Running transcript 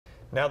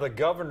Now, the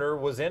governor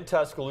was in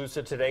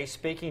Tuscaloosa today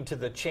speaking to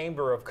the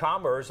Chamber of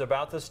Commerce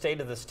about the state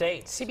of the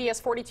state.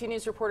 CBS 42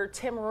 News reporter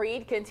Tim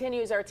Reed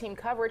continues our team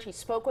coverage. He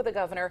spoke with the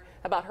governor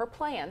about her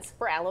plans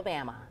for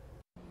Alabama.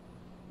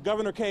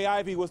 Governor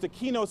Ivey was the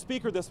keynote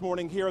speaker this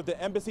morning here at the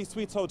Embassy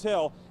Suites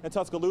Hotel in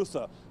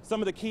Tuscaloosa.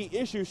 Some of the key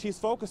issues she's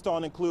focused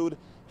on include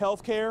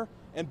health care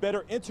and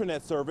better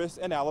internet service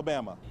in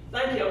Alabama.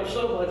 Thank y'all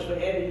so much for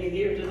having me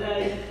here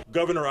today.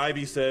 Governor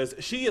Ivey says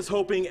she is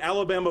hoping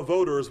Alabama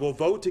voters will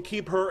vote to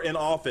keep her in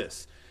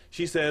office.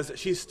 She says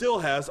she still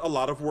has a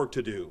lot of work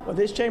to do. Well,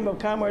 this Chamber of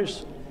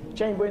Commerce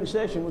Chamber in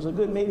session was a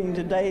good meeting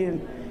today,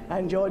 and I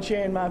enjoyed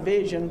sharing my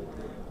vision,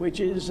 which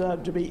is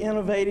to be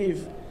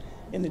innovative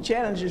in the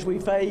challenges we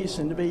face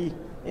and to be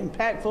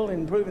impactful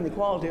in improving the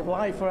quality of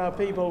life for our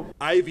people.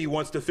 Ivey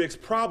wants to fix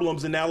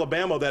problems in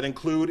Alabama that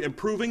include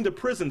improving the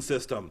prison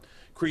system,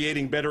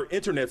 creating better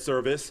internet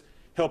service,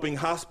 helping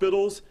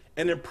hospitals,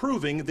 and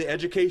improving the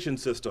education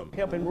system.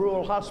 Helping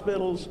rural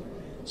hospitals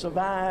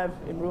survive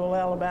in rural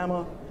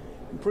Alabama,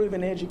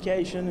 improving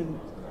education, and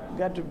we've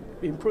got to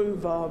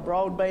improve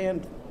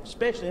broadband,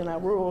 especially in our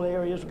rural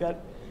areas. We've got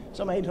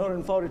some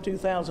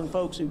 842,000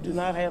 folks who do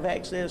not have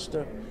access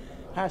to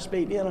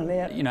high-speed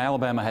internet. You know,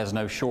 Alabama has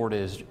no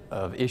shortage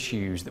of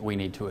issues that we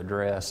need to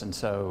address, and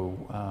so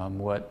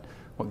what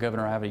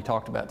Governor Ivey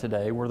talked about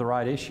today were the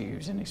right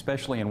issues, and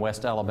especially in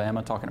West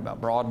Alabama, talking about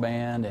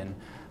broadband and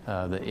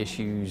the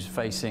issues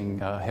facing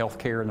health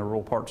care in the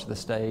rural parts of the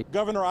state.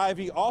 Governor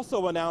Ivey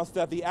also announced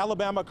that the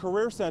Alabama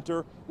Career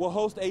Center will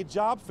host a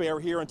job fair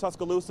here in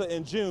Tuscaloosa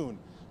in June.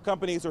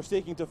 Companies are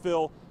seeking to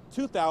fill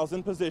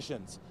 2,000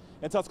 positions.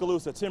 In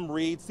Tuscaloosa, Tim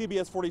Reed,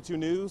 CBS 42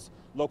 News,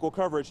 local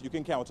coverage you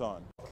can count on.